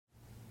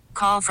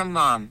call from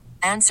mom.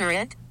 Answer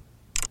it.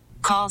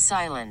 Call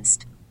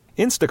silenced.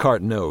 Instacart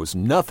knows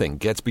nothing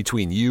gets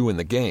between you and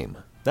the game.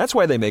 That's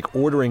why they make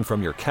ordering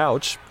from your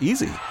couch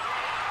easy.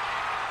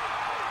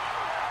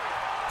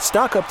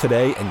 Stock up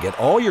today and get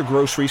all your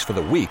groceries for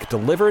the week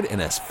delivered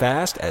in as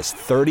fast as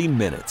 30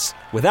 minutes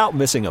without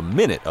missing a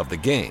minute of the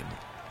game.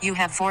 You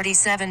have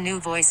 47 new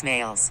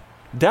voicemails.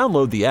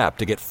 Download the app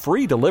to get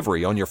free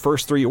delivery on your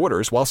first 3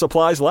 orders while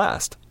supplies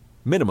last.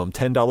 Minimum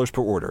 $10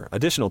 per order.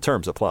 Additional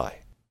terms apply.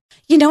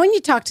 You know, when you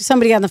talk to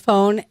somebody on the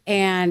phone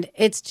and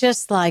it's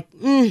just like,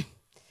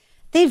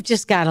 they've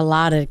just got a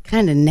lot of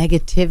kind of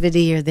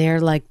negativity, or they're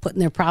like putting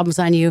their problems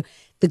on you.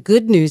 The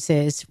good news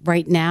is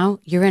right now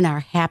you're in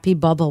our happy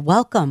bubble.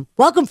 Welcome.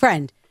 Welcome,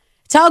 friend.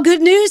 It's all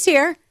good news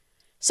here.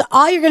 So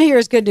all you're going to hear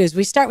is good news.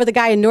 We start with a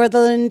guy in North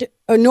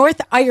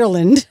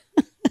Ireland.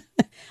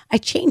 I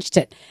changed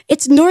it.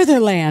 It's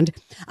Northernland.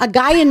 A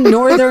guy in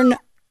Northern,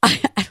 I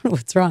don't know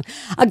what's wrong.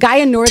 A guy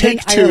in Northern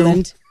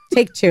Ireland.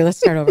 Take 2. Let's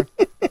start over.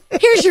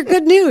 Here's your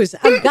good news.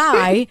 A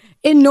guy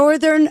in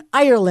Northern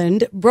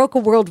Ireland broke a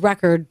world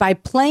record by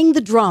playing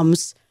the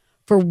drums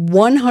for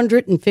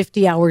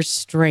 150 hours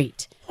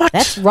straight. What?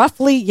 That's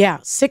roughly,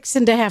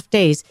 6.5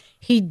 days.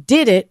 He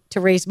did it to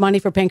raise money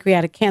for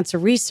pancreatic cancer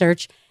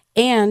research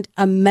and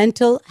a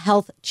mental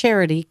health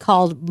charity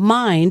called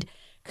Mind.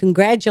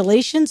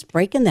 Congratulations,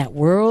 breaking that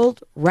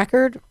world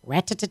record.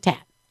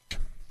 Rat-tat-tat.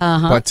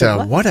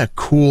 But what a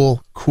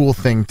cool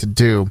thing to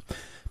do.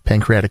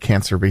 Pancreatic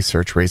cancer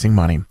research, raising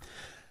money.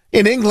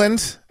 In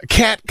England, a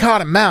cat caught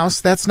a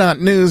mouse. That's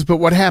not news, but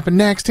what happened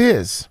next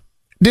is.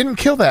 Didn't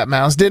kill that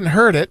mouse, didn't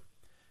hurt it.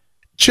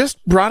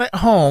 Just brought it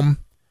home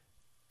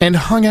and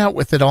hung out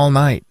with it all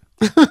night.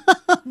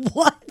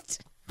 What?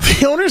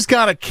 The owner's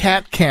got a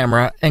cat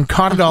camera and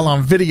caught it all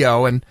on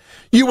video. And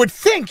you would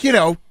think,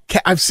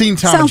 I've seen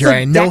Tom and Jerry.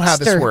 I know how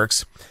this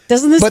works.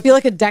 Doesn't this feel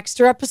like a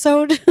Dexter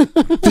episode?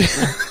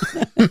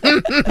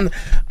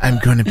 I'm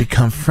going to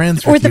become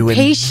friends or with the you,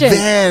 patient.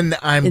 and then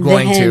I'm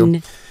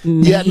going to.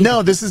 Yeah,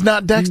 no, this is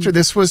not Dexter.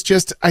 This was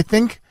just, I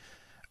think,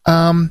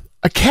 a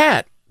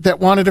cat that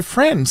wanted a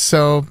friend.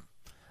 So,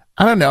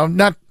 I don't know,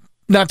 not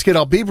to get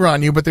all Bieber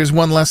on you, but there's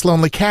one less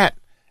lonely cat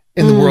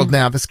in the world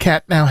now. This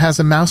cat now has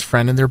a mouse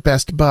friend, and they're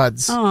best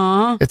buds.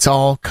 Aww. It's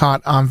all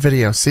caught on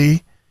video.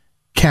 See?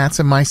 Cats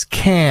and mice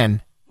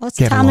can. Well, it's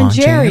Tom and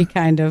Jerry,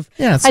 kind of.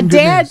 Yeah, a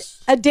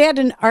dad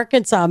in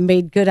Arkansas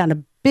made good on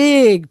a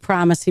big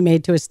promise he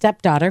made to his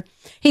stepdaughter.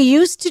 He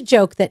used to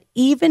joke that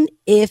even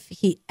if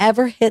he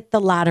ever hit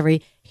the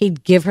lottery,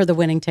 he'd give her the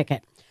winning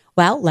ticket.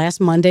 Well, last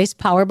Monday's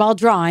Powerball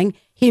drawing,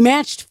 he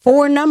matched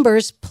 4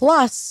 numbers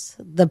plus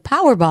the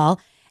Powerball,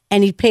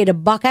 and he paid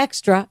 $1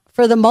 extra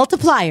for the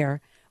multiplier,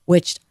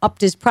 which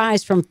upped his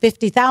prize from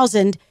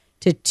 $50,000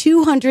 to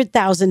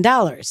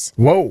 $200,000.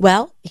 Whoa.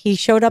 Well, he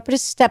showed up at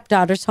his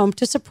stepdaughter's home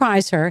to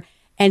surprise her,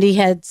 and he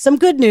had some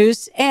good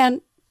news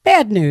and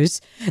bad news.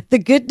 The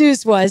good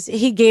news was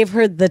he gave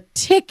her the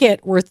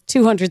ticket worth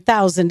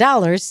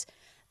 $200,000.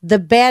 The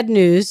bad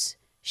news,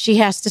 she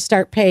has to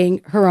start paying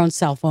her own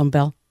cell phone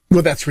bill.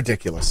 Well, that's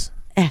ridiculous.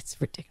 That's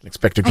ridiculous.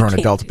 Expect a grown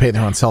adult to pay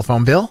their own cell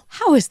phone bill?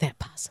 How is that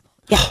possible?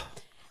 Yeah.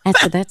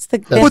 That's the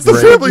But the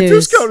family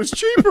discount is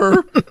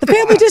cheaper. The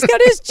family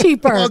discount is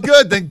cheaper. Well,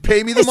 good. Then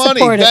pay me the money.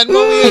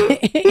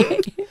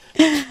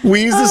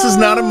 Weeze, this is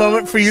not a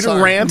moment for you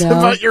to rant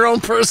about your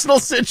own personal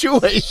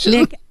situation.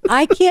 Nick,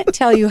 I can't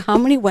tell you how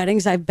many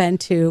weddings I've been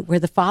to where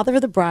the father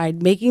of the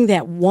bride making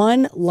that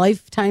one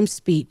lifetime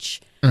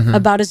speech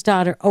about his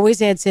daughter always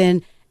adds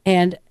in,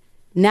 and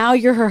now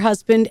you're her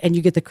husband and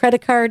you get the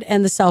credit card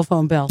and the cell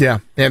phone bill. Yeah,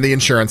 and the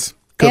insurance.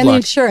 Good luck. The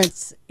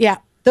insurance. Yeah.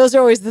 Those are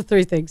always the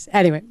 3 things.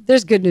 Anyway,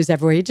 there's good news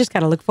everywhere. You just got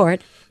to look for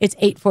it. It's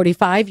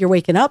 8:45. You're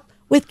waking up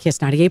with Kiss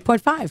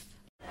 98.5.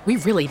 We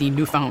really need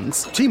new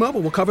phones.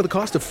 T-Mobile will cover the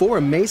cost of 4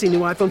 amazing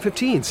new iPhone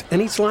 15s,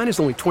 and each line is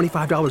only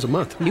 $25 a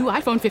month. New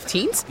iPhone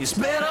 15s? It's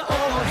better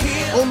over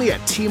here. Only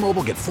at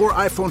T-Mobile, get 4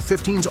 iPhone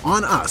 15s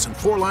on us and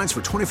 4 lines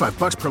for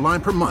 $25 per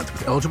line per month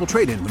with eligible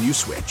trade-in when you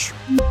switch.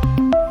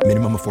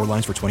 Minimum of 4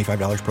 lines for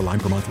 $25 per line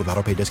per month with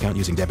autopay discount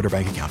using debit or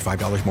bank account.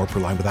 $5 more per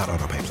line without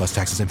autopay, plus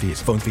taxes and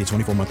fees. Phone fee at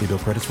 24 monthly bill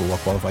credits for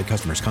well-qualified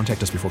customers.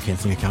 Contact us before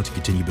canceling account to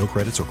continue bill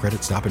credits or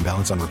credit stop and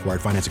balance on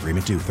required finance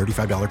agreement due.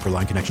 $35 per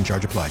line connection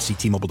charge applies. See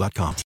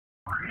T-Mobile.com.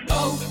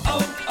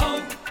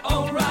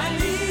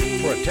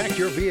 O'Reilly. Protect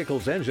your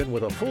vehicle's engine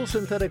with a full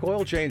synthetic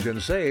oil change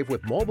and save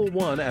with Mobil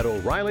 1 at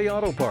O'Reilly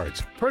Auto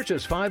Parts.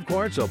 Purchase 5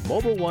 quarts of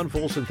Mobil 1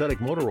 full synthetic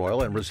motor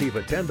oil and receive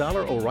a $10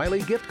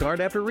 O'Reilly gift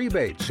card after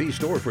rebate. See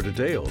store for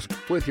details.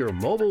 With your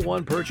Mobil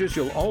 1 purchase,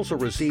 you'll also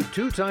receive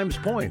 2 times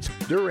points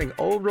during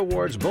O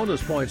Rewards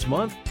Bonus Points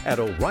Month at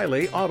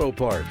O'Reilly Auto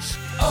Parts.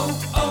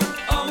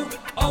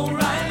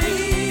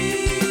 O'Reilly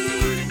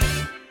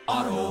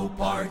Auto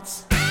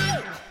Parts.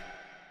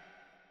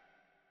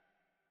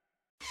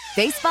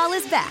 Baseball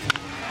is back,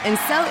 and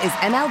so is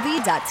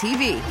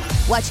MLB.tv.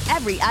 Watch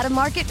every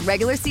out-of-market,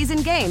 regular season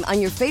game on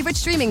your favorite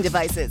streaming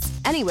devices,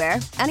 anywhere,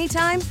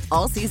 anytime,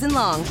 all season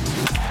long.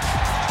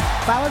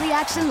 Follow the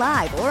action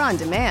live or on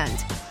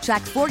demand.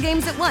 Track 4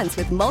 games at once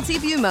with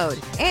multi-view mode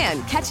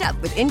and catch up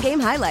with in-game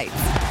highlights.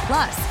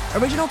 Plus,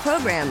 original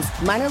programs,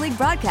 minor league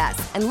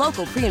broadcasts, and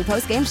local pre- and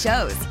post-game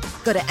shows.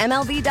 Go to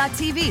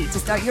MLB.tv to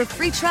start your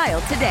free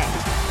trial today.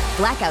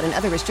 Blackout and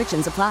other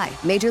restrictions apply.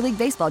 Major League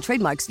Baseball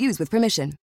trademarks used with permission.